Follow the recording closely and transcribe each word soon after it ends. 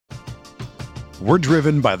We're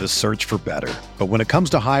driven by the search for better. But when it comes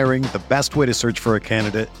to hiring, the best way to search for a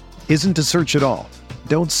candidate isn't to search at all.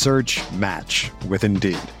 Don't search, match with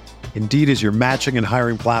Indeed. Indeed is your matching and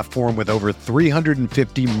hiring platform with over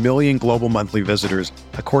 350 million global monthly visitors,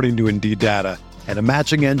 according to Indeed data, and a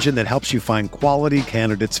matching engine that helps you find quality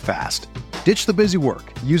candidates fast. Ditch the busy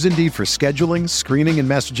work. Use Indeed for scheduling, screening, and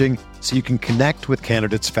messaging so you can connect with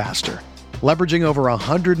candidates faster. Leveraging over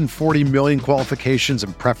 140 million qualifications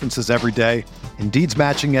and preferences every day, Indeed's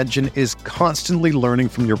matching engine is constantly learning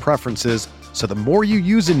from your preferences, so the more you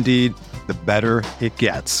use Indeed, the better it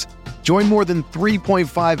gets. Join more than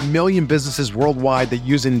 3.5 million businesses worldwide that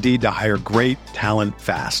use Indeed to hire great talent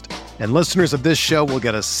fast. And listeners of this show will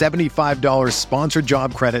get a $75 sponsored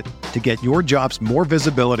job credit to get your jobs more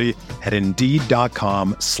visibility at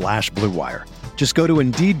Indeed.com/Blue Wire. Just go to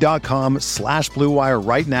Indeed.com/Blue Wire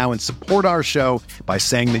right now and support our show by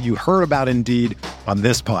saying that you heard about Indeed on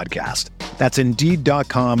this podcast. That's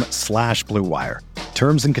Indeed.com/Blue Wire.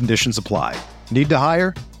 Terms and conditions apply. Need to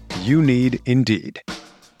hire? You need Indeed.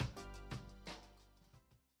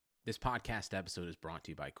 This podcast episode is brought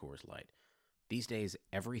to you by Coors Light. These days,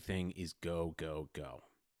 everything is go, go, go.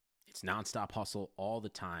 It's nonstop hustle all the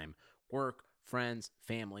time. Work, friends,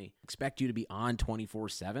 family, expect you to be on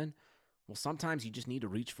 24/7. Well, sometimes you just need to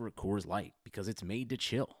reach for a Coors Light because it's made to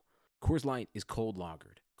chill. Coors Light is cold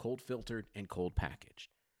lagered, cold filtered, and cold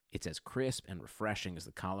packaged. It's as crisp and refreshing as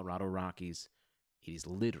the Colorado Rockies. It is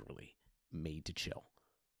literally made to chill.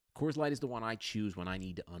 Coors Light is the one I choose when I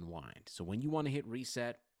need to unwind. So when you want to hit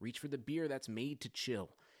reset, reach for the beer that's made to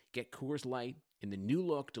chill. Get Coors Light in the new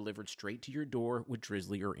look delivered straight to your door with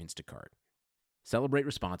Drizzly or Instacart. Celebrate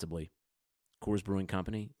responsibly. Coors Brewing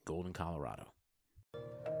Company, Golden, Colorado.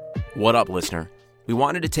 What up, listener? We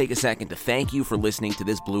wanted to take a second to thank you for listening to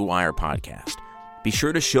this Blue Wire podcast. Be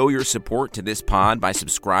sure to show your support to this pod by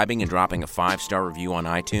subscribing and dropping a 5-star review on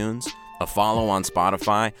iTunes, a follow on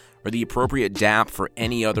Spotify, or the appropriate DAP for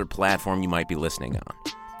any other platform you might be listening on.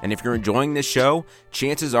 And if you're enjoying this show,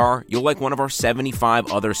 chances are you'll like one of our 75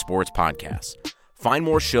 other sports podcasts. Find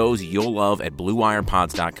more shows you'll love at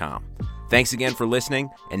BlueWirePods.com. Thanks again for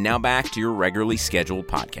listening, and now back to your regularly scheduled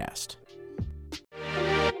podcast.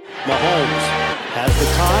 Mahomes has the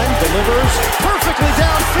time, delivers perfectly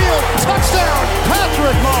downfield, touchdown,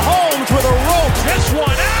 Patrick Mahomes with a rope. This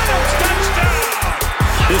one, Adams, touchdown!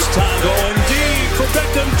 This time going deep for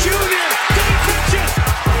Beckham Jr. Did he catch it?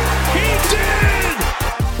 He did!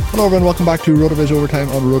 Hello everyone, welcome back to RotoViz Overtime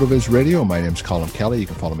on RotoViz Radio. My name's Colin Kelly. You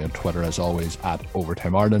can follow me on Twitter as always at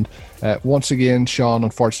Overtime Ireland. Once again, Sean,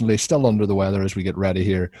 unfortunately, still under the weather as we get ready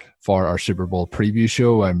here for our Super Bowl preview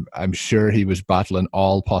show. I'm sure he was battling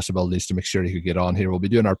all possibilities to make sure he could get on here. We'll be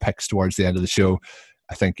doing our picks towards the end of the show.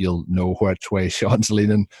 I think you'll know which way Sean's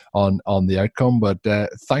leaning on the outcome. But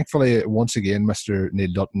thankfully, once again, Mr.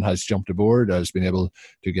 Neil Dutton has jumped aboard, has been able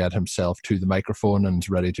to get himself to the microphone and is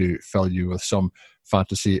ready to fill you with some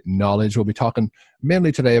fantasy knowledge. We'll be talking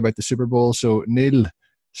mainly today about the Super Bowl. So, Neil,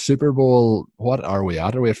 Super Bowl, what are we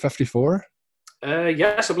at? Are we at 54?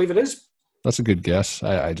 Yes, I believe it is. That's a good guess.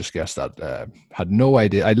 I just guessed that. Had no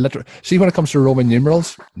idea. I literally see when it comes to Roman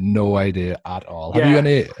numerals, no idea at all. Have you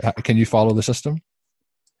any? Can you follow the system?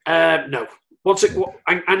 No.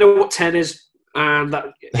 I know what 10 is, and that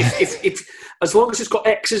if as long as it's got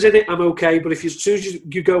X's in it, I'm okay. But as soon as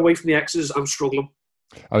you go away from the X's, I'm struggling.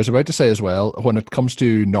 I was about to say as well, when it comes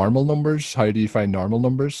to normal numbers, how do you find normal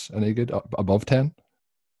numbers? Any good above 10?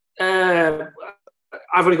 I've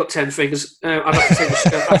only got 10 fingers. I'd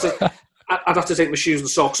have to take my shoes and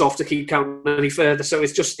socks off to keep counting any further. So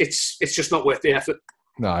it's just not worth the effort.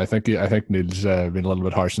 No, I think Neil's been a little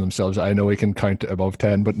bit harsh on themselves. I know he can count above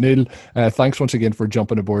 10. But Neil, thanks once again for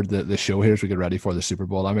jumping aboard the show here as we get ready for the Super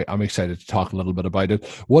Bowl. I'm excited to talk a little bit about it.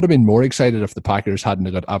 Would have been more excited if the Packers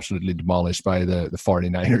hadn't got absolutely demolished by the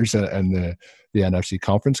 49ers and the NFC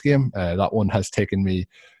conference game. That one has taken me,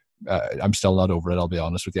 I'm still not over it, I'll be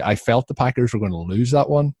honest with you. I felt the Packers were going to lose that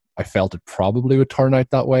one. I felt it probably would turn out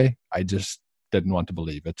that way. I just didn't want to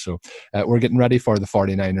believe it. So we're getting ready for the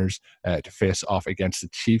 49ers to face off against the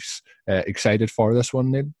Chiefs. Excited for this one,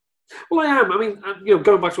 Neil? Well, I am. I mean,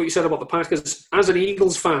 going back to what you said about the Packers, as an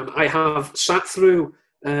Eagles fan, I have sat through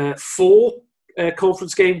 4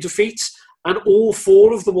 conference game defeats, and all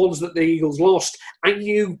 4 of the ones that the Eagles lost, I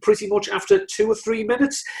knew pretty much after 2 or 3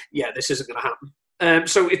 minutes, this isn't going to happen.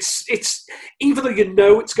 So it's even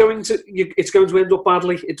though it's going to end up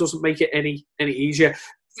badly, it doesn't make it any easier.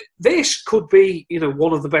 This could be,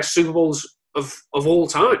 one of the best Super Bowls of all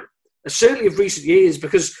time, certainly of recent years,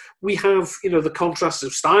 because we have, the contrast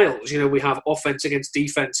of styles. We have offense against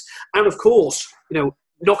defense, and of course,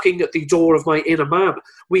 knocking at the door of my inner man.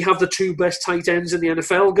 We have the 2 best tight ends in the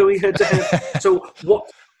NFL going head to head. So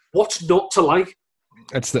what's not to like?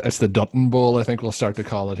 It's the Dutton Bowl, I think we'll start to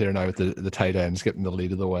call it here now, with the tight ends getting the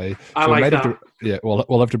lead of the way. I like that.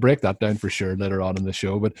 We'll have to break that down for sure later on in the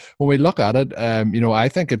show. But when we look at it, I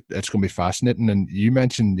think it's going to be fascinating. And you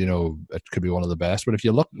mentioned, it could be one of the best. But if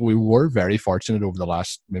you look, we were very fortunate over the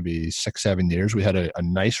last maybe 6-7 years. We had a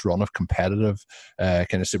nice run of competitive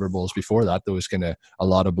kind of Super Bowls. Before that, there was kind of a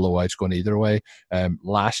lot of blowouts going either way.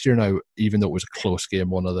 Last year now, even though it was a close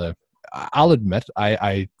game, I'll admit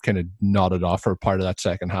I kind of nodded off for part of that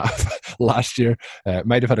second half last year.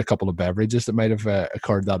 Might have had a couple of beverages that might have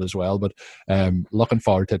occurred that as well. But looking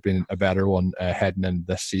forward to it being a better one heading in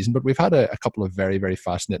this season. But we've had a couple of very, very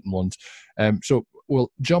fascinating ones. So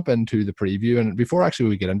we'll jump into the preview. And before actually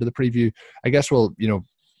we get into the preview, I guess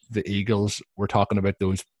the Eagles, we're talking about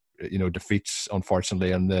those defeats,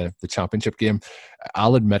 unfortunately, in the championship game.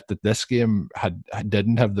 I'll admit that this game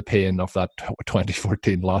didn't have the pain of that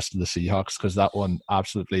 2014 loss to the Seahawks, because that one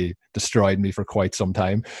absolutely destroyed me for quite some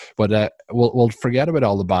time. But we'll forget about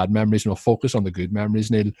all the bad memories and we'll focus on the good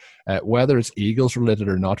memories, Neil. Whether it's Eagles related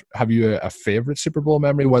or not, have you a favourite Super Bowl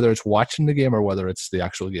memory, whether it's watching the game or whether it's the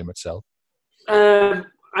actual game itself?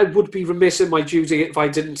 I would be remiss in my duty if I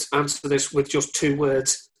didn't answer this with just 2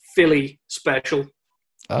 words: Philly special.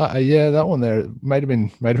 That one there might have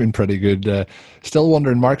been pretty good. Still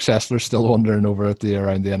wondering, Mark Sessler's still wondering over at the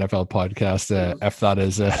Around the NFL podcast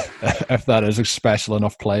if that is a special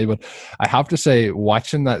enough play. But I have to say,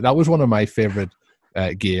 watching that was one of my favorite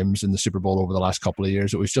games in the Super Bowl over the last couple of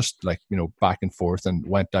years. It was just back and forth and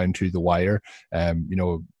went down to the wire.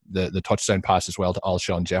 The touchdown pass as well to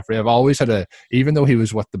Alshon Jeffrey. I've always had even though he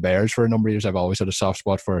was with the Bears for a number of years, I've always had a soft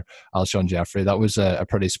spot for Alshon Jeffrey. That was a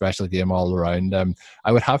pretty special game all around.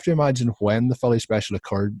 I would have to imagine when the Philly special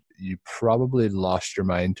occurred, you probably lost your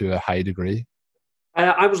mind to a high degree.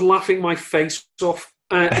 I was laughing my face off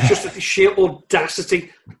just at the sheer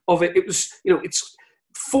audacity of it. It was, it's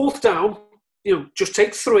 4th down. Just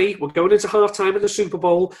take 3. We're going into halftime in the Super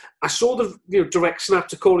Bowl. I saw the direct snap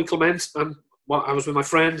to Corey Clement, and I was with my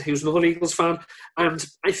friend who's another Eagles fan, and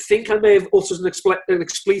I think I may have uttered an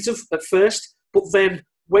expletive at first, but then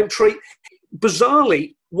when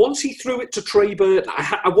bizarrely, once he threw it to Trey Burton,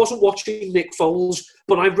 I wasn't watching Nick Foles,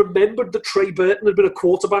 but I remembered that Trey Burton had been a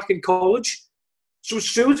quarterback in college. So as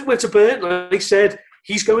soon as it went to Burton, I said,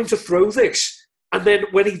 he's going to throw this. And then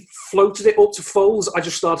when he floated it up to Foles, I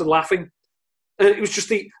just started laughing. And it was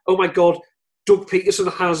just oh my God, Doug Peterson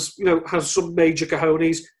has some major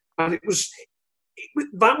cojones. And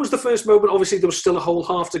that was the first moment. Obviously, there was still a whole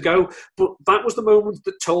half to go, but that was the moment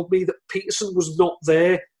that told me that Peterson was not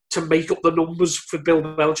there to make up the numbers for Bill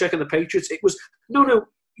Belichick and the Patriots. It was, no,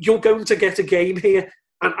 you're going to get a game here.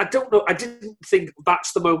 And I don't know, I didn't think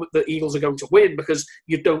that's the moment that Eagles are going to win, because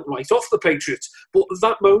you don't write off the Patriots. But at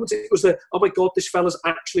that moment, it was oh my God, this fella's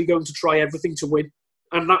actually going to try everything to win.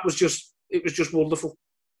 And it was just wonderful.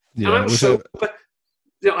 Yeah, and I was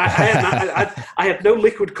I had no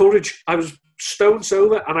liquid courage. I was stone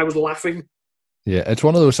sober and I was laughing. Yeah, it's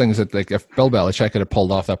one of those things that, if Bill Belichick had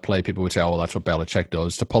pulled off that play, people would say, oh, well, that's what Belichick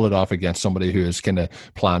does. To pull it off against somebody who is kind of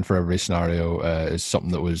planned for every scenario is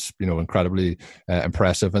something that was, incredibly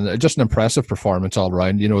impressive, and just an impressive performance all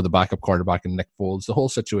around. The backup quarterback and Nick Foles, the whole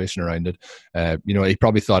situation around it. He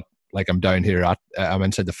probably thought, I'm down here I'm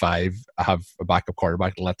inside the 5. I have a backup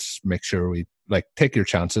quarterback. Let's make sure we take your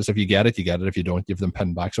chances. If you get it, you get it. If you don't, give them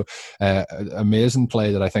pinned back. So amazing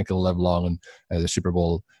play that I think will live long in the Super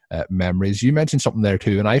Bowl memories. You mentioned something there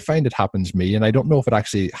too, and I find it happens to me, and I don't know if it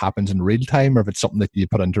actually happens in real time or if it's something that you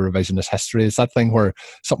put into revisionist history. It's that thing where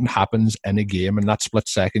something happens in a game, and that split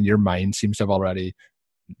second, your mind seems to have already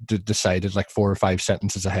decided 4 or 5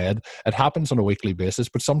 sentences ahead. It happens on a weekly basis,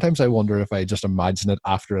 but sometimes I wonder if I just imagine it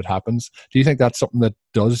after it happens. Do you think that's something that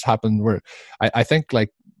does happen? Where I think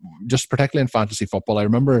just particularly in fantasy football, I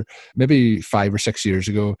remember maybe 5 or 6 years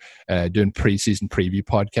ago doing preseason preview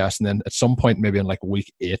podcasts, and then at some point maybe in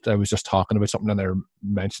week 8 I was just talking about something and I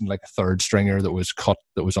mentioned a third stringer that was cut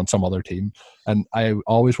that was on some other team, and I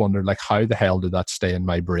always wondered how the hell did that stay in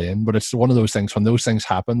my brain? But it's one of those things, when those things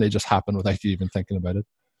happen, they just happen without you even thinking about it.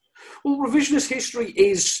 Well, revisionist history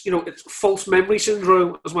is, it's false memory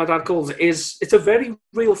syndrome, as my dad calls it. It's a very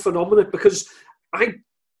real phenomenon, because I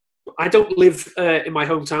don't live in my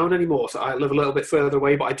hometown anymore. So I live a little bit further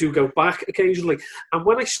away, but I do go back occasionally. And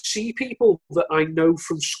when I see people that I know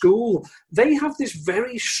from school, they have this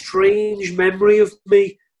very strange memory of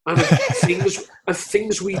me and of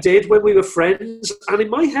things we did when we were friends. And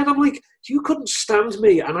in my head, I'm like, you couldn't stand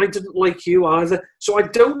me, and I didn't like you either. So I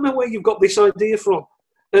don't know where you've got this idea from.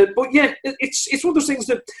 But yeah, it's one of those things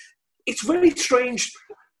that it's very strange.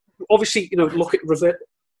 Obviously, look at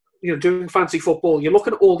doing fantasy football, you're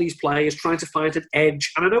looking at all these players trying to find an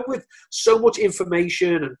edge. And I know with so much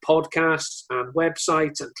information and podcasts and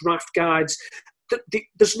websites and draft guides,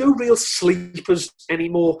 there's no real sleepers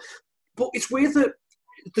anymore. But it's weird that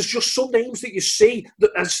there's just some names that you see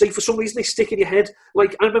that, as I say, for some reason they stick in your head.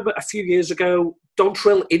 Like, I remember a few years ago,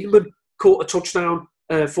 Dontrell Inman caught a touchdown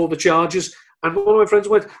for the Chargers. And one of my friends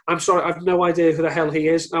went, I'm sorry, I've no idea who the hell he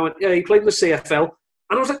is. And I went, yeah, he played in the CFL.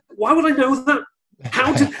 And I was like, why would I know that?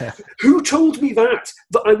 Who told me that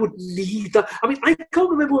I would need that? I mean, I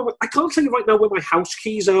can't remember. I can't tell you right now where my house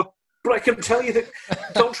keys are, but I can tell you that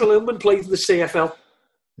Dontrell Inman played in the CFL.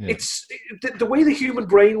 Yeah. It's the way the human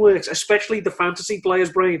brain works, especially the fantasy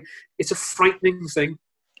player's brain. It's a frightening thing.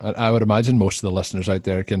 I would imagine most of the listeners out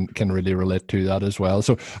there can really relate to that as well.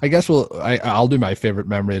 So I guess I'll do my favourite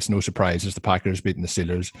memory. It's no surprise, it's the Packers beating the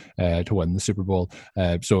Steelers to win the Super Bowl.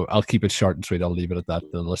 So I'll keep it short and sweet. I'll leave it at that.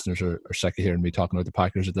 The listeners are sick of hearing me talking about the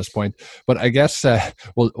Packers at this point. But I guess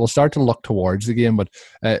we'll start to look towards the game. But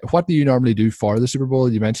what do you normally do for the Super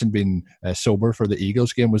Bowl? You mentioned being sober for the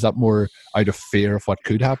Eagles game. Was that more out of fear of what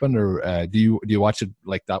could happen, or do you watch it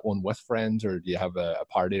like that one with friends, or do you have a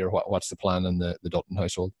party, or what's the plan in the Dutton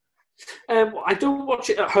household? I don't watch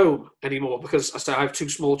it at home anymore because, as I say, I have two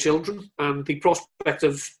small children, and the prospect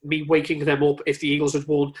of me waking them up if the Eagles had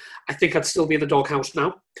won, I think I'd still be in the doghouse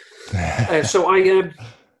now. So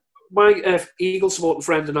my Eagles supporting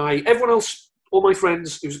friend and I, everyone else, all my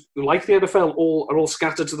friends who like the NFL, are all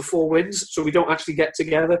scattered to the four winds, so we don't actually get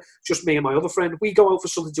together. Just me and my other friend. We go out for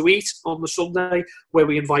something to eat on the Sunday, where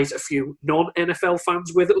we invite a few non-NFL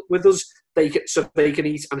fans with us. So they can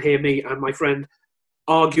eat and hear me and my friend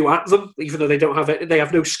argue at them, even though they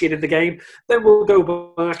have no skin in the game. Then we'll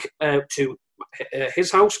go back to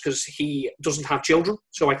his house because he doesn't have children,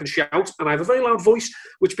 so I can shout, and I have a very loud voice,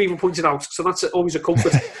 which people pointed out, so that's always a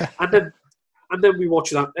comfort. and then we watch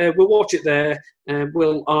that. We'll watch it there, and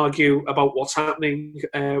we'll argue about what's happening.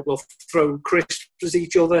 We'll throw crisps at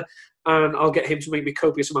each other, and I'll get him to make me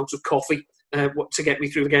copious amounts of coffee to get me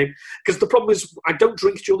through the game. Because the problem is, I don't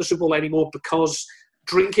drink during the Super Bowl anymore because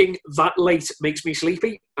drinking that late makes me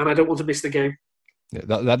sleepy, and I don't want to miss the game.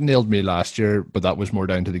 Yeah, that nailed me last year, but that was more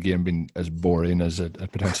down to the game being as boring as it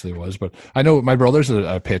potentially was. But I know my brother's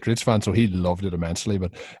a Patriots fan, so he loved it immensely.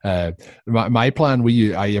 But my plan, we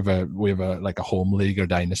have a home league or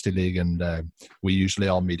dynasty league, and we usually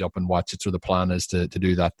all meet up and watch it. So the plan is to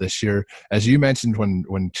do that this year. As you mentioned,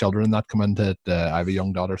 when children that come into it, I have a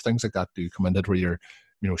young daughter, things like that do come into it where you're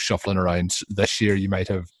shuffling around. This year you might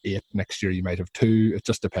have 8, next year you might have 2. It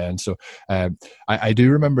just depends. So I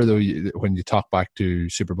do remember, though, when you talk back to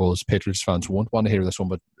Super Bowls, Patriots fans won't want to hear this one,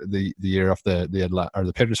 but the year of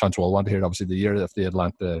the Patriots fans will want to hear it, obviously, the year of the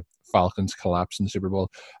Atlanta Falcons collapse in the Super Bowl.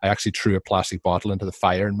 I actually threw a plastic bottle into the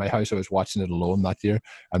fire in my house. I was watching it alone that year,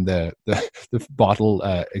 and the bottle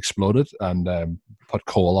exploded and put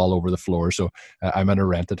coal all over the floor. So I'm in a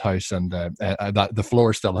rented house, and the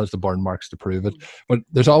floor still has the burn marks to prove it. But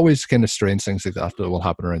there's always kind of strange things like that will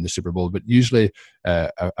happen around the Super Bowl. But usually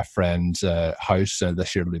a friend's house.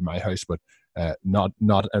 This year it'll be my house, but not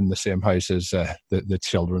in the same house as the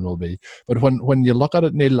children will be. But when you look at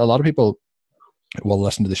it, Neil, a lot of people will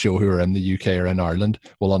listen to the show who are in the UK or in Ireland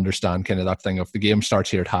will understand kind of that thing of the game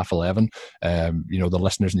starts here at 11:30. The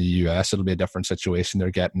listeners in the US, it'll be a different situation.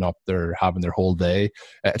 They're getting up, they're having their whole day.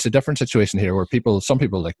 It's a different situation here where some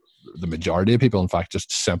people, like the majority of people, in fact,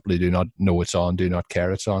 just simply do not know it's on, do not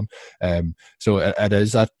care it's on. So it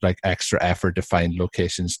is that like extra effort to find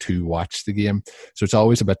locations to watch the game. So it's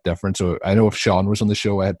always a bit different. So I know if Sean was on the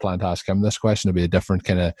show, I had planned to ask him this question. It'd be a different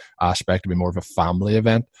kind of aspect. It'd be more of a family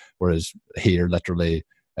event, whereas here, literally,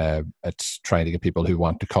 it's trying to get people who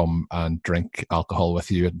want to come and drink alcohol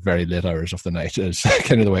with you at very late hours of the night is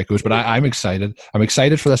kind of the way it goes. But I'm excited. I'm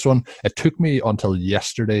excited for this one. It took me until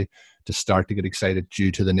yesterday to start to get excited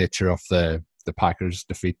due to the nature of the Packers'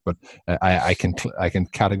 defeat. But I can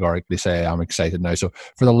categorically say I'm excited now. So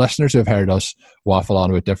for the listeners who have heard us waffle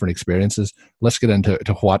on with different experiences, let's get into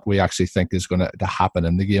what we actually think is going to happen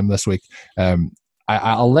in the game this week.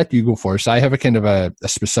 I'll let you go first. I have a kind of a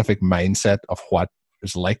specific mindset of what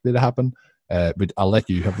is likely to happen, but I'll let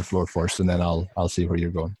you have the floor first, and then I'll see where you're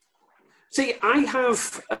going. See, I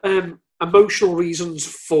have emotional reasons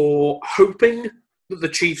for hoping that the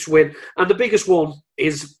Chiefs win, and the biggest one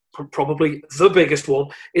is probably the biggest one.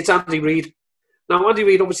 It's Andy Reid. Now, Andy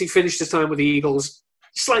Reid obviously finished his time with the Eagles,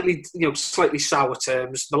 slightly sour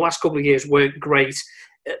terms. The last couple of years weren't great.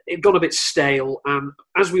 It got a bit stale, and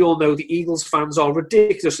as we all know, the Eagles fans are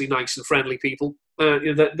ridiculously nice and friendly people.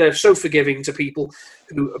 They're so forgiving to people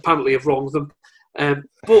who apparently have wronged them.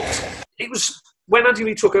 But it was when Andy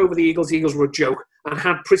Reid took over the Eagles were a joke and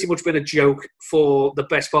had pretty much been a joke for the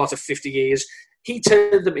best part of 50 years. He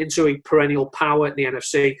turned them into a perennial power in the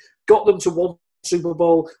NFC, got them to one Super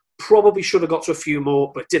Bowl, probably should have got to a few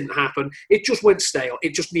more, but didn't happen. It just went stale.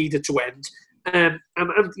 It just needed to end. And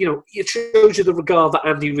it shows you the regard that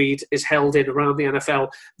Andy Reid is held in around the NFL,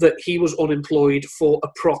 that he was unemployed for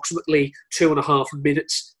approximately 2.5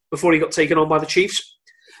 minutes before he got taken on by the Chiefs.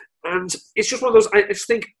 And it's just one of those, I just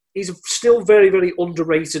think he's still very, very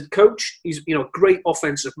underrated coach. He's, great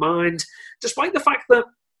offensive mind, despite the fact that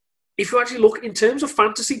if you actually look in terms of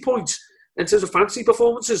fantasy points, in terms of fantasy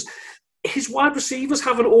performances, his wide receivers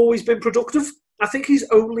haven't always been productive. I think he's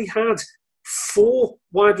only had 4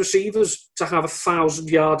 wide receivers to have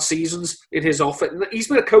 1,000-yard seasons in his offense. He's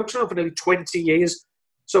been a coach now for nearly 20 years.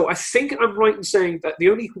 So I think I'm right in saying that the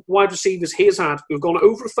only wide receivers he has had who have gone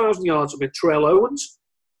over 1,000 yards have been Terrell Owens,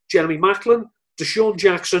 Jeremy Maclin, Deshaun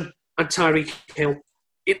Jackson, and Tyreek Hill.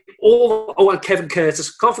 And Kevin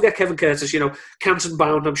Curtis. Can't forget Kevin Curtis. Canton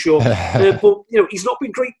bound, I'm sure. But he's not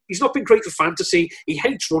been great. He's not been great for fantasy. He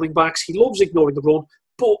hates running backs. He loves ignoring the run.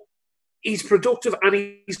 But he's productive, and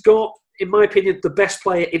he's got, in my opinion, the best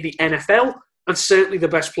player in the NFL, and certainly the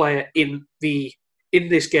best player in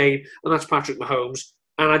this game, and that's Patrick Mahomes.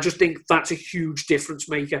 And I just think that's a huge difference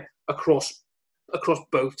maker across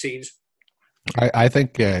both teams. I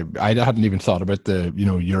think I hadn't even thought about the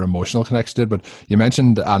your emotional connection, but you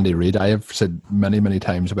mentioned Andy Reid. I have said many, many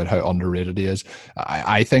times about how underrated he is.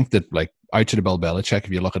 I think that outside of Bill Belichick,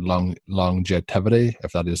 if you look at longevity,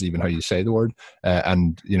 if that is even how you say the word,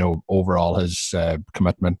 and overall his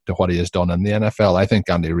commitment to what he has done in the NFL, I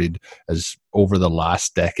think Andy Reid is, over the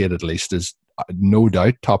last decade at least, is no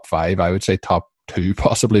doubt top 5. I would say top 2,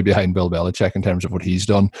 possibly behind Bill Belichick in terms of what he's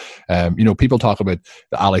done. People talk about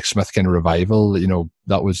the Alex Smith kind of revival.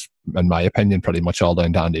 That was, in my opinion, pretty much all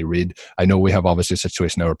down to Andy Reid. I know we have obviously a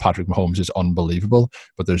situation now where Patrick Mahomes is unbelievable,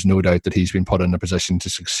 but there's no doubt that he's been put in a position to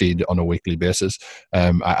succeed on a weekly basis.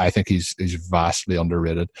 I think he's vastly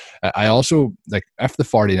underrated. I also, if the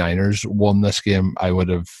 49ers won this game, I would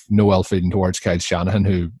have no ill feeling towards Kyle Shanahan,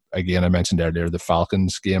 who, again, I mentioned earlier, the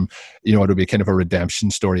Falcons game, it would be kind of a redemption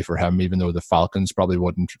story for him, even though the Falcons probably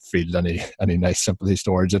wouldn't feel any nice sympathies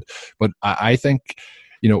towards it. But I think,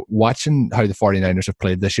 watching how the 49ers have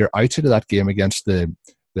played this year, outside of that game against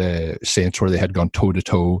the Saints where they had gone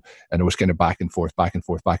toe-to-toe and it was kind of back and forth,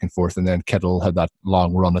 and then Kittle had that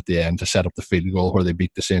long run at the end to set up the field goal where they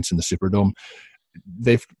beat the Saints in the Superdome.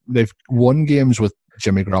 They've won games with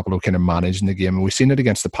Jimmy Garoppolo kind of managing the game, and we've seen it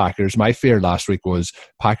against the Packers. My fear last week was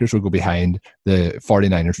Packers would go behind, the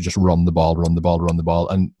 49ers would just run the ball,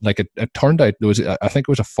 and it turned out I think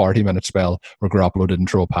it was a 40-minute spell where Garoppolo didn't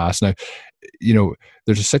throw a pass. Now,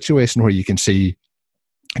 there's a situation where you can see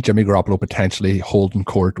Jimmy Garoppolo potentially holding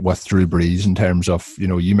court with Drew Brees in terms of,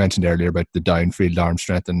 you mentioned earlier about the downfield arm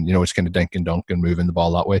strength and, it's kind of dink and dunk and moving the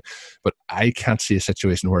ball that way. But I can't see a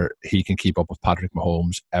situation where he can keep up with Patrick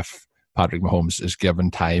Mahomes if Patrick Mahomes is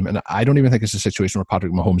given time. And I don't even think it's a situation where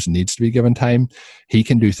Patrick Mahomes needs to be given time. He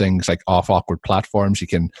can do things like off awkward platforms. He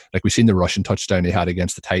can, we've seen the rushing touchdown he had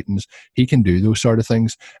against the Titans. He can do those sort of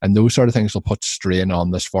things. And those sort of things will put strain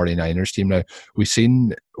on this 49ers team. Now, we've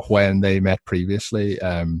seen when they met previously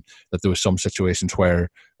that there was some situations where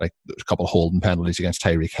there's a couple of holding penalties against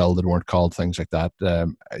Tyreek Hill that weren't called, things like that,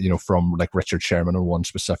 from Richard Sherman on one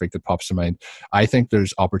specific that pops to mind. I think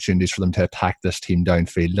there's opportunities for them to attack this team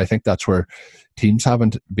downfield. I think that's where teams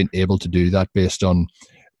haven't been able to do that based on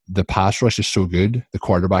the pass rush is so good, the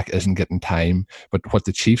quarterback isn't getting time. But what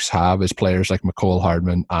the Chiefs have is players like Mecole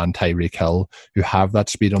Hardman and Tyreek Hill who have that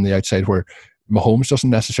speed on the outside where Mahomes doesn't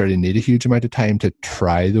necessarily need a huge amount of time to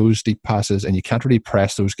try those deep passes, and you can't really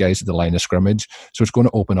press those guys at the line of scrimmage. So it's going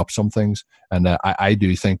to open up some things. And I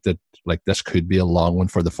do think that this could be a long one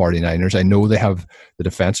for the 49ers. I know they have the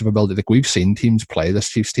defensive ability. We've seen teams play this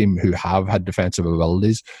Chiefs team who have had defensive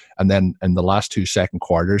abilities, and then in the last 2 second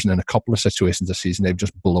quarters and in a couple of situations this season, they've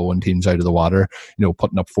just blown teams out of the water,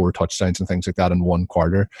 putting up 4 touchdowns and things like that in one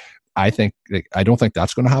quarter. I don't think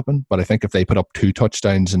that's going to happen, but I think if they put up 2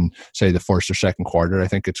 touchdowns in, say, the first or second quarter, I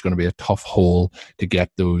think it's going to be a tough hole to get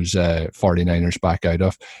those 49ers back out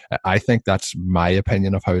of. I think that's my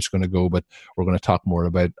opinion of how it's going to go, but we're going to talk more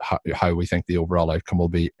about how we think the overall outcome will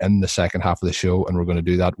be in the second half of the show, and we're going to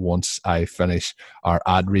do that once I finish our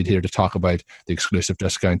ad read here to talk about the exclusive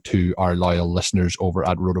discount to our loyal listeners over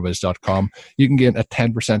at rotoviz.com. You can get a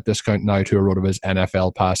 10% discount now to a RotoViz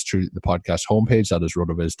NFL pass through the podcast homepage. That is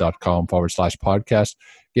rotoviz.com/podcast.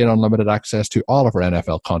 Gain unlimited access to all of our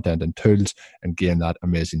NFL content and tools, and gain that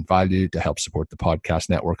amazing value to help support the podcast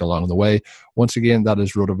network along the way. Once again, that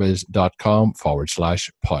is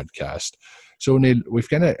rotoviz.com/podcast. So, Neil, we've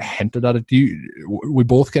kind of hinted at it. We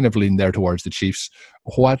both kind of lean there towards the Chiefs.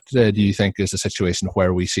 What do you think is the situation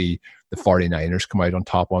where we see the 49ers come out on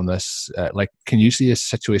top on this? Can you see a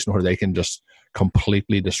situation where they can just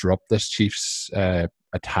completely disrupt this Chiefs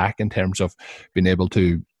attack in terms of being able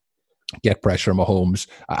to get pressure on Mahomes?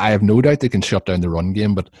 I have no doubt they can shut down the run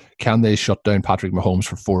game, but can they shut down Patrick Mahomes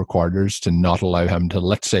for 4 quarters to not allow him to,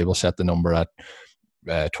 let's say, we'll set the number at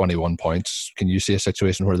 21 points. Can you see a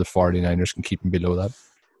situation where the 49ers can keep him below that?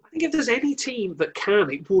 I think if there's any team that can,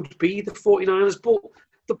 it would be the 49ers. But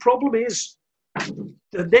the problem is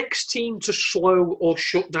the next team to slow or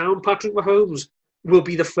shut down Patrick Mahomes will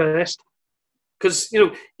be the first. Because,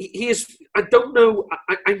 he is, I don't know,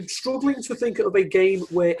 I'm struggling to think of a game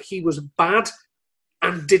where he was bad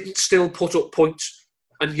and didn't still put up points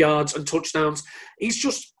and yards and touchdowns. He's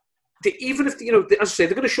just, even if, as I say,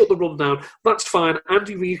 they're going to shut the run down, that's fine.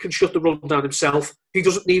 Andy Reid can shut the run down himself. He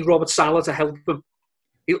doesn't need Robert Saleh to help him.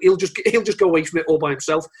 He'll just go away from it all by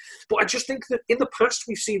himself. But I just think that in the past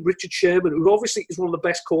we've seen Richard Sherman, who obviously is one of the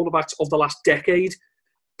best cornerbacks of the last decade,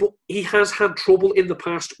 but he has had trouble in the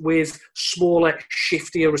past with smaller,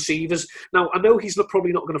 shiftier receivers. Now, I know he's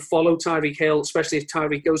probably not going to follow Tyreek Hill, especially if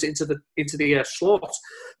Tyreek goes into the slot.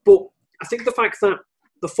 But I think the fact that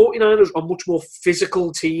the 49ers are a much more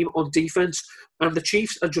physical team on defense, and the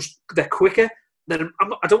Chiefs are they're quicker. Then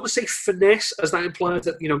I don't want to say finesse, as that implies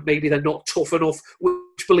that maybe they're not tough enough,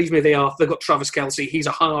 which, believe me, they are. They've got Travis Kelce. He's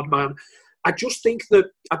a hard man. I just think that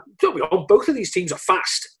both of these teams are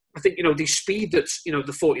fast. I think, the speed that,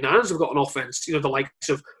 the 49ers have got on offense, the likes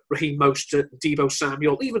of Raheem Mostert, Deebo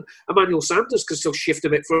Samuel, even Emmanuel Sanders can still shift a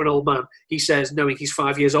bit for an old man, he says, knowing he's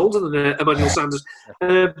 5 years older than Emmanuel Sanders.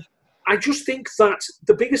 I just think that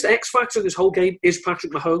the biggest X factor in this whole game is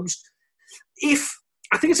Patrick Mahomes. I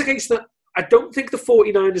think it's a case that I don't think the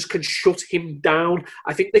 49ers can shut him down.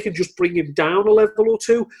 I think they can just bring him down a level or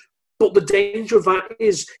two. But the danger of that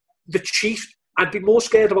is the Chiefs. I'd be more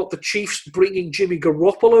scared about the Chiefs bringing Jimmy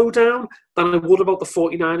Garoppolo down than I would about the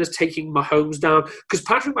 49ers taking Mahomes down. Because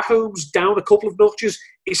Patrick Mahomes down a couple of notches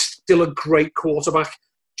is still a great quarterback.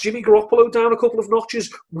 Jimmy Garoppolo down a couple of notches,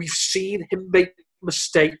 we've seen him make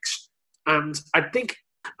mistakes. And I think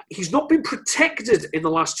he's not been protected in the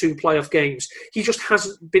last 2 playoff games. He just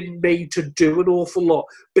hasn't been made to do an awful lot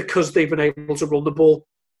because they've been able to run the ball.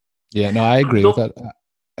 Yeah, no, I agree with that.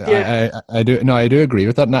 Yeah. I do. No, I do agree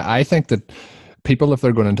with that. And I think that people, if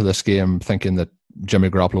they're going into this game thinking that Jimmy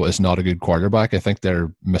Garoppolo is not a good quarterback, I think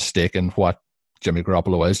they're mistaken what Jimmy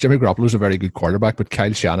Garoppolo is. Jimmy Garoppolo is a very good quarterback, but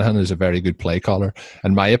Kyle Shanahan is a very good play caller.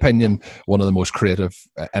 In my opinion, one of the most creative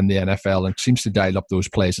in the NFL, and seems to dial up those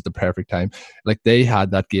plays at the perfect time. Like, they had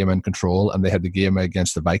that game in control, and they had the game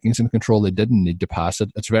against the Vikings in control. They didn't need to pass it.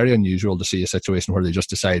 It's very unusual to see a situation where they just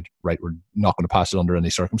decide, right, we're not going to pass it under any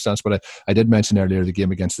circumstance. But I did mention earlier the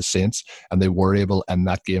game against the Saints, and they were able in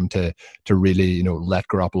that game to really, let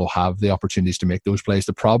Garoppolo have the opportunities to make those plays.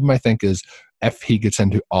 The problem, I think, is if he gets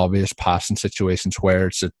into obvious passing situations where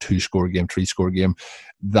it's a 2-score game, 3-score game,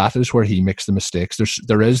 that is where he makes the mistakes.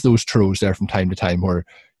 There is those throws there from time to time where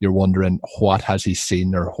you're wondering what has he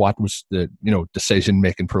seen or what was the decision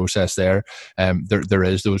making process there. There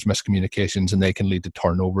is those miscommunications, and they can lead to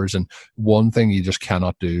turnovers. And one thing you just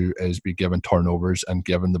cannot do is be given turnovers and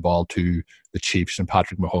giving the ball to the Chiefs and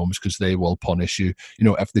Patrick Mahomes, because they will punish you.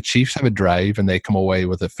 If the Chiefs have a drive and they come away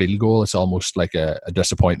with a field goal, it's almost like a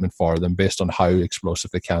disappointment for them based on how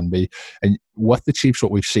explosive they can be. And with the Chiefs,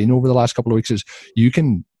 what we've seen over the last couple of weeks is you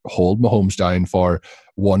can hold Mahomes down for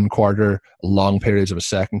 1 quarter, long periods of a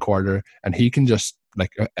second quarter, and he can just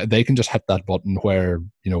they can just hit that button where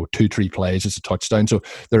 2-3 plays is a touchdown. So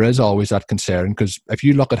there is always that concern, because if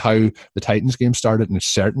you look at how the Titans game started, and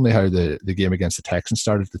certainly how the game against the Texans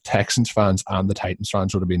started, the Texans fans and the Titans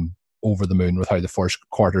fans would have been over the moon with how the first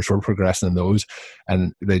quarters were progressing in those,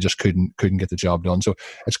 and they just couldn't get the job done. So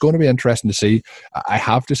it's going to be interesting to see. I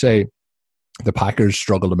have to say, the Packers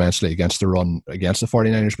struggled immensely against the run against the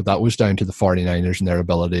 49ers, but that was down to the 49ers and their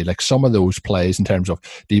ability. Like some of those plays in terms of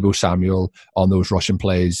Deebo Samuel on those rushing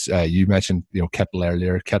plays, you mentioned, Kittle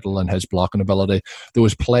earlier, Kittle and his blocking ability.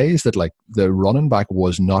 Those plays that like the running back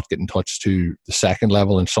was not getting touched to the second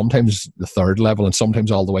level and sometimes the third level and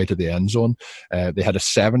sometimes all the way to the end zone. They had a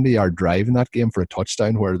 70-yard drive in that game for a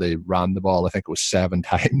touchdown where they ran the ball, I think it was 7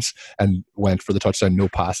 times and went for the touchdown, no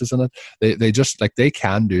passes in it. They just like, they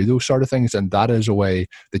can do those sort of things, and that is a way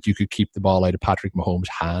that you could keep the ball out of Patrick Mahomes'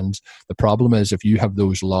 hands. The problem is if you have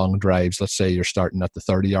those long drives, let's say you're starting at the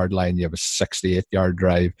 30-yard line, you have a 68-yard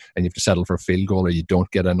drive and you have to settle for a field goal or you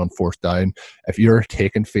don't get in on fourth down. If you're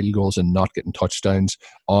taking field goals and not getting touchdowns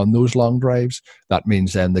on those long drives, that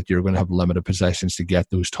means then that you're going to have limited possessions to get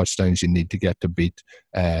those touchdowns you need to get to beat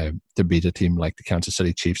a team like the Kansas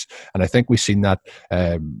City Chiefs. And I think we've seen that.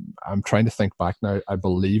 I'm trying to think back now. I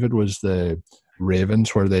believe it was the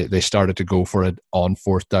Ravens where they started to go for it on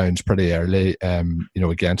fourth downs pretty early,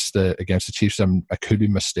 against the Chiefs. I could be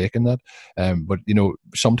mistaken that, but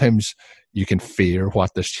sometimes you can fear what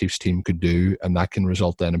this Chiefs team could do, and that can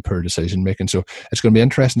result then in poor decision making. So it's going to be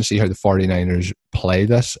interesting to see how the 49ers play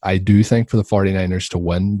this. I do think for the 49ers to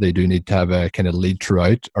win, they do need to have a kind of lead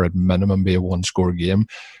throughout, or at minimum be a one-score game.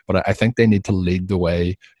 But I think they need to lead the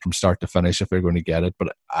way from start to finish if they're going to get it.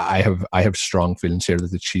 But I have strong feelings here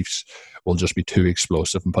that the Chiefs will just be too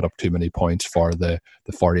explosive and put up too many points for the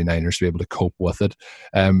 49ers to be able to cope with it.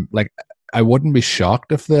 I wouldn't be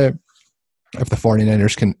shocked if the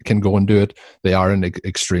 49ers can go and do it. They are an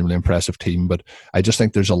extremely impressive team, but I just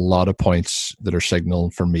think there's a lot of points that are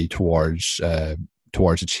signaling for me towards a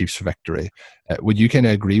Chiefs victory. Would you kind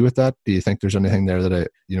of agree with that? Do you think there's anything there that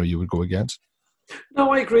you would go against?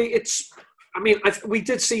 No, I agree. We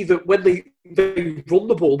did see that when they run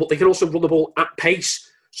the ball, but they can also run the ball at pace,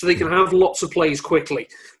 so they can have lots of plays quickly.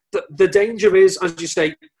 The danger is, as you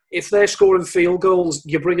say, if they're scoring field goals,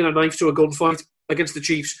 you're bringing a knife to a gunfight against the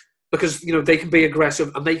Chiefs. Because, they can be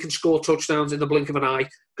aggressive and they can score touchdowns in the blink of an eye.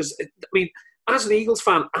 Because, as an Eagles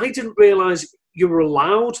fan, I didn't realise you were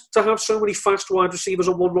allowed to have so many fast wide receivers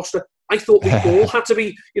on one roster. I thought they all had to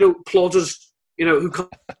be, plodders, who can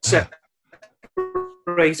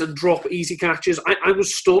separate and drop easy catches. I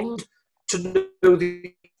was stunned to know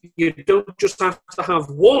that you don't just have to have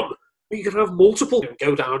one. You can have multiple.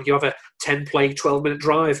 Go down, you have a 10-play, 12-minute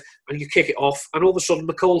drive, and you kick it off, and all of a sudden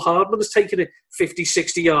Mecole Hardman has taken it 50,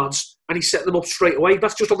 60 yards, and he's set them up straight away.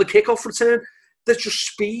 That's just on the kickoff return. There's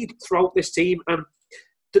just speed throughout this team, and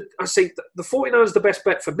I say the 49ers, the best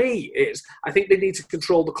bet for me is I think they need to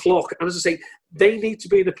control the clock, and as I say, they need to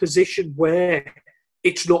be in a position where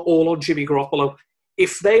it's not all on Jimmy Garoppolo.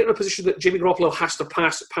 If they're in a position that Jimmy Garoppolo has to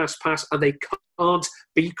pass, and they can't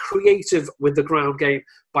be creative with the ground game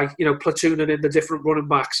by, platooning in the different running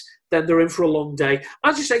backs, then they're in for a long day.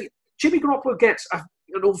 As you say, Jimmy Garoppolo gets an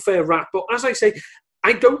unfair rap, but as I say,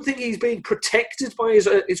 I don't think he's being protected by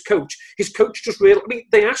his coach. His coach just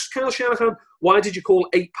they asked Kyle Shanahan, why did you call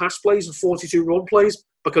 8 pass plays and 42 run plays?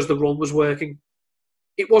 Because the run was working.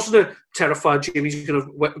 It wasn't a terrified Jimmy's going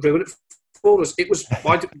to ruin it for us. It was,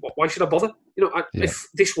 why should I bother? If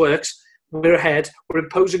this works, we're ahead, we're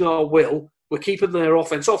imposing our will, we're keeping their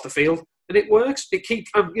offense off the field, and it works. It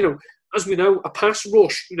keeps, as we know, a pass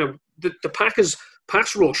rush, the Packers'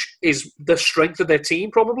 pass rush is the strength of their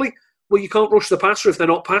team, probably. Well, you can't rush the passer if they're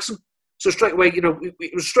not passing. So straight away,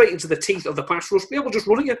 it was straight into the teeth of the pass rush. We're just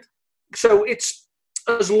running it. So it's,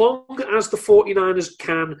 as long as the 49ers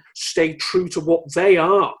can stay true to what they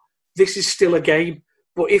are, this is still a game.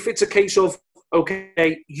 But if it's a case of,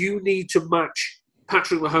 okay, you need to match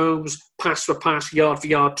Patrick Mahomes, pass for pass, yard for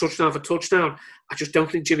yard, touchdown for touchdown, I just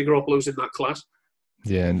don't think Jimmy Garoppolo's in that class.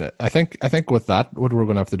 Yeah, and I think with that, what we're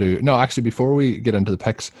going to have to do... No, actually, before we get into the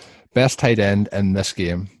picks, best tight end in this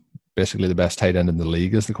game, basically the best tight end in the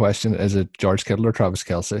league is the question. Is it George Kittle or Travis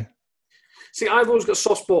Kelce? See, I've always got a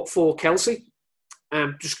soft spot for Kelce.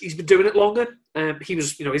 He's been doing it longer. He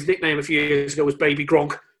was, his nickname a few years ago was Baby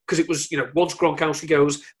Gronk, because it was, once Gronkowski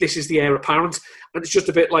goes, this is the heir apparent. And it's just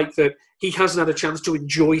a bit like that he hasn't had a chance to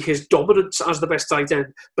enjoy his dominance as the best tight end,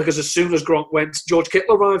 because as soon as Gronk went, George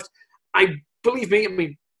Kittle arrived. Believe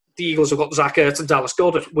me, the Eagles have got Zach Ertz and Dallas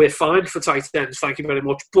Goedert. We're fine for tight ends, thank you very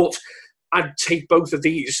much. But I'd take both of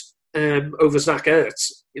these over Zach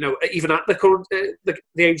Ertz, even at the current the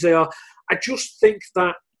age they are. I just think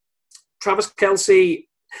that Travis Kelce,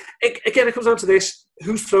 again, it comes down to this: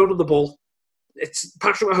 who's thrown on the ball? It's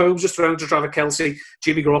Patrick Mahomes just thrown to Travis Kelce.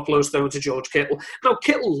 Jimmy Garoppolo's thrown to George Kittle. Now,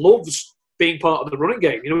 Kittle loves being part of the running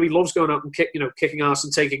game. He loves going out and kicking ass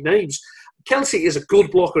and taking names. Kelce is a good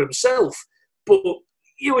blocker himself, but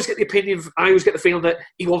you always get the opinion. I always get the feeling that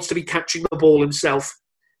he wants to be catching the ball himself,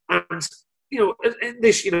 and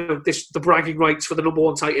the bragging rights for the number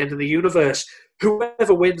one tight end in the universe.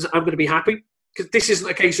 Whoever wins, I'm going to be happy. Because this isn't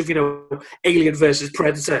a case of, Alien versus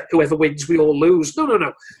Predator. Whoever wins, we all lose.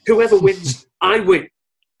 No. Whoever wins, I win.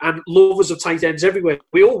 And lovers of tight ends everywhere,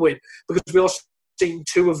 we all win. Because we are seeing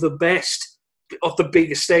two of the best of the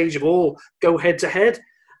biggest stage of all go head-to-head.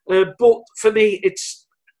 But for me, it's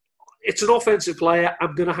an offensive player.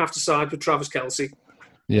 I'm going to have to side with Travis Kelce.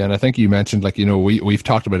 Yeah, and I think you mentioned, we've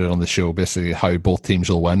talked about it on the show, basically how both teams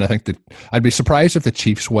will win. I think that I'd be surprised if the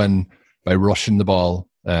Chiefs win by rushing the ball,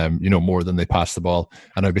 more than they pass the ball.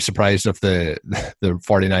 And I'd be surprised if the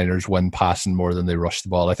 49ers win passing more than they rush the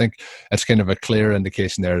ball. I think it's kind of a clear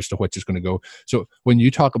indication there as to which is going to go. So when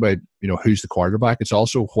you talk about, who's the quarterback, it's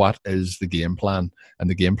also what is the game plan. And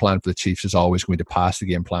the game plan for the Chiefs is always going to pass the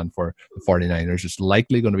game plan for the 49ers. It's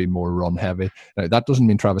likely going to be more run heavy. Now, that doesn't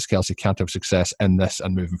mean Travis Kelce can't have success in this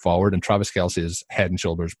and moving forward. And Travis Kelce is head and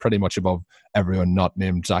shoulders pretty much above everyone not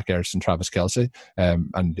named Zach Ertz and Travis Kelce.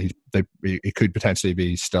 And he could potentially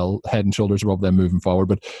be still head and shoulders above them moving forward.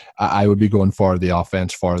 But I would be going for the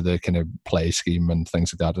offense, for the kind of play scheme and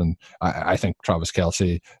things like that. And I think Travis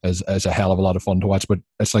Kelce is a hell of a lot of fun to watch. But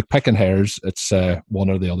it's like picking hairs. It's one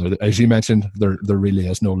or the other. As you mentioned, there really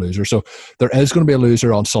is no loser. So there is going to be a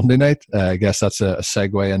loser on Sunday night. I guess that's a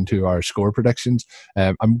segue into our score predictions.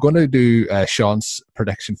 I'm going to do Sean's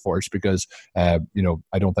prediction first because, I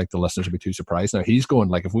don't think the listeners will be too surprised. Now, he's going,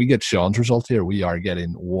 if we get Sean's result here, we are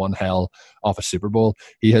getting one hell off a Super Bowl.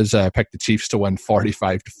 He has picked the Chiefs to win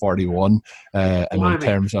 45-41.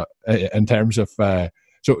 In terms of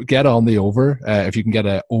so get on the over. If you can get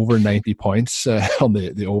over 90 points on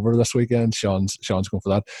the over this weekend, Sean's going for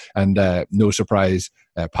that. And no surprise,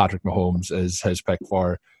 Patrick Mahomes is his pick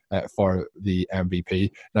for the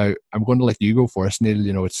MVP. Now, I'm going to let you go first,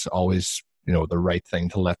 Neil. It's always the right thing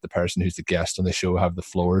to let the person who's the guest on the show have the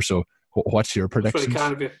floor. So what's your prediction?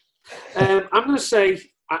 That's really kind of you. I'm going to say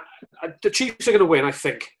the Chiefs are going to win, I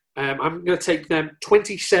think. I'm going to take them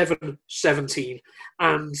 27-17,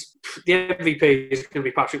 and the MVP is going to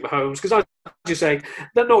be Patrick Mahomes, because as you say,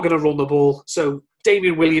 they're not going to run the ball. So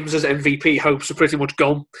Damian Williams' MVP hopes are pretty much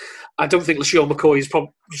gone. I don't think LeSean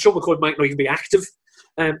McCoy might not even be active.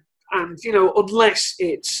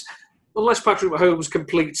 Unless Patrick Mahomes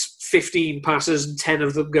completes 15 passes and 10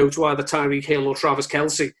 of them go to either Tyreek Hill or Travis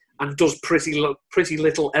Kelce and does pretty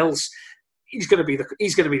little else, he's going to be the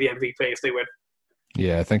MVP if they win.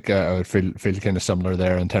 Yeah, I think I would feel kind of similar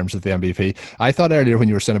there in terms of the MVP. I thought earlier when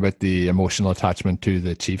you were saying about the emotional attachment to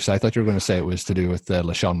the Chiefs, I thought you were going to say it was to do with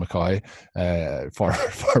LeSean McCoy,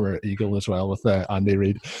 former Eagle as well, with Andy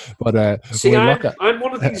Reid. But I'm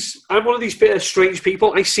one of these bit of strange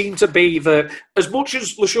people. I seem to be as much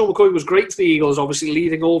as LeSean McCoy was great for the Eagles, obviously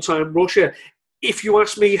leading all-time rusher. If you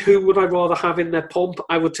ask me who would I rather have in their pomp,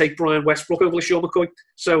 I would take Brian Westbrook over LeSean McCoy.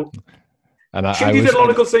 So. And he did a lot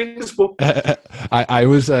of good things, but I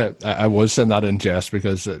was saying that in jest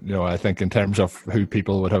because I think in terms of who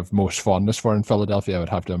people would have most fondness for in Philadelphia, I would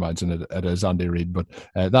have to imagine it is Andy Reid. But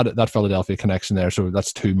that Philadelphia connection there, so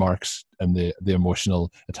that's 2 marks in the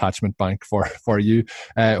emotional attachment bank for you.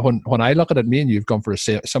 When I look at it, me and you've gone for a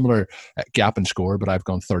similar gap in score, but I've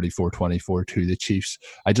gone 34-24 to the Chiefs.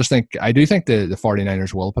 I do think the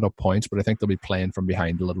 49ers will put up points, but I think they'll be playing from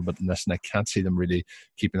behind a little bit in this, and I can't see them really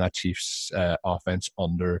keeping that Chiefs offense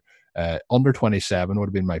under 27 would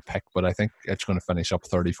have been my pick, but I think it's going to finish up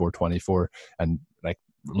 34-24, and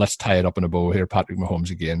let's tie it up in a bow here. Patrick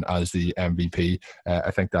Mahomes again as the MVP.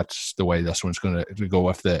 I think that's the way this one's going to go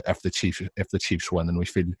if the Chiefs win, and we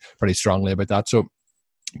feel pretty strongly about that. So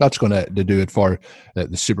that's going to do it for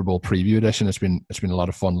the Super Bowl preview edition. It's been a lot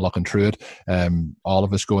of fun looking through it. All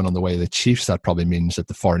of us going on the way of the Chiefs. That probably means that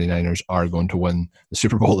the 49ers are going to win the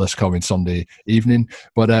Super Bowl this coming Sunday evening.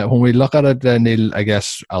 But when we look at it, Neil, I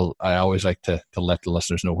guess I always like to let the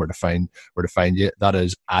listeners know where to find you. That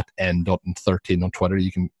is at @ndutton13 on Twitter.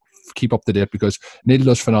 You can keep up to date because Neil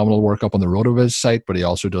does phenomenal work up on the RotoViz site, but he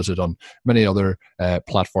also does it on many other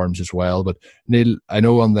platforms as well. But Neil, I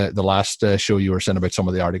know on the last show you were saying about some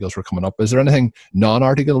of the articles were coming up. Is there anything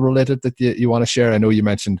non-article related that you want to share? I know you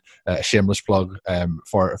mentioned a shameless plug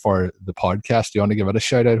for the podcast. Do you want to give it a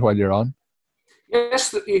shout out while you're on?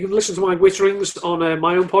 Yes, you can listen to my witterings on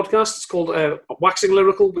my own podcast. It's called Waxing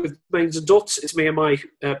Lyrical with Mains and Duts. It's me and my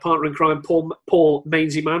partner in crime, Paul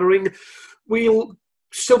Mainsy Mannering. We'll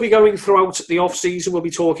still be going throughout the off-season. We'll be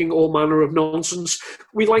talking all manner of nonsense.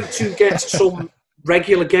 We like to get some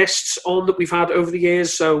regular guests on that we've had over the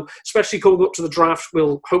years. So especially coming up to the draft,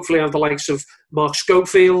 we'll hopefully have the likes of Mark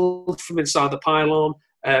Schofield from Inside the Pylon,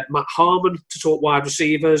 Matt Harmon to talk wide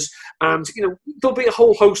receivers, and there'll be a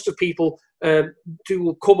whole host of people who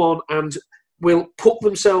will come on and will put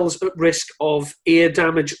themselves at risk of ear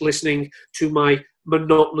damage listening to my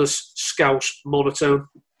monotonous Scouse monotone.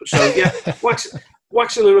 So yeah,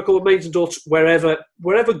 waxing lyrical, Mains and Duts, wherever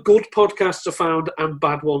good podcasts are found, and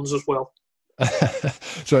bad ones as well.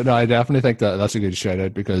 So no, I definitely think that's a good shout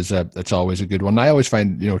out, because it's always a good one. I always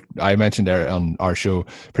find, I mentioned there on our show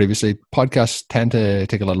previously, podcasts tend to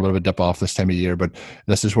take a little bit of a dip off this time of year, but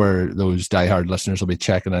this is where those diehard listeners will be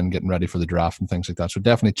checking in, getting ready for the draft and things like that. So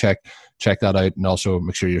definitely check that out, and also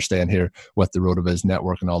make sure you're staying here with the RotoViz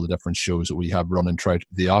network and all the different shows that we have running throughout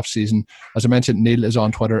the off season. As I mentioned, Neil is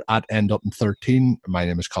on Twitter at ndutton13. My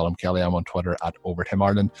name is Colin Kelly. I'm on Twitter at Overtime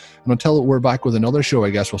Ireland. And until we're back with another show,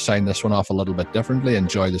 I guess we'll sign this one off a little bit differently.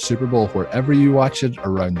 Enjoy the Super Bowl wherever you watch it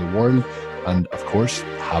around the world, and of course,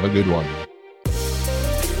 have a good one.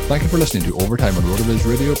 Thank you for listening to Overtime on RotoViz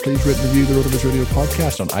Radio. Please rate and review the RotoViz Radio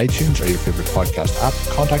podcast on iTunes or your favorite podcast app.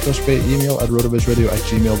 Contact us via email at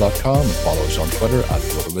rotovizradio@gmail.com and follow us on Twitter at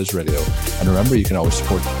RotoViz Radio. And remember, you can always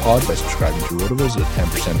support the pod by subscribing to RotoViz at a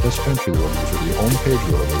 10% discount through the RotoViz Radio homepage,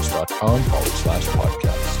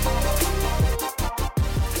 rotoviz.com/podcast.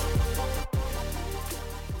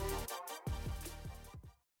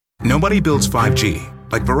 Nobody builds 5G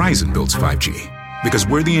like Verizon builds 5G, because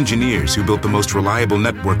we're the engineers who built the most reliable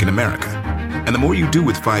network in America. And the more you do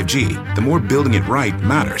with 5G, the more building it right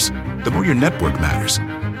matters. The more your network matters.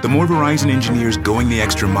 The more Verizon engineers going the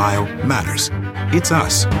extra mile matters. It's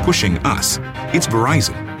us pushing us. It's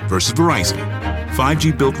Verizon versus Verizon.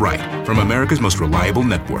 5G built right from America's most reliable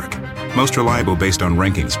network. Most reliable based on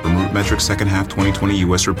rankings from RootMetrics second half 2020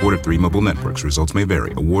 U.S. report of 3 mobile networks. Results may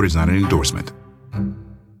vary. Award is not an endorsement.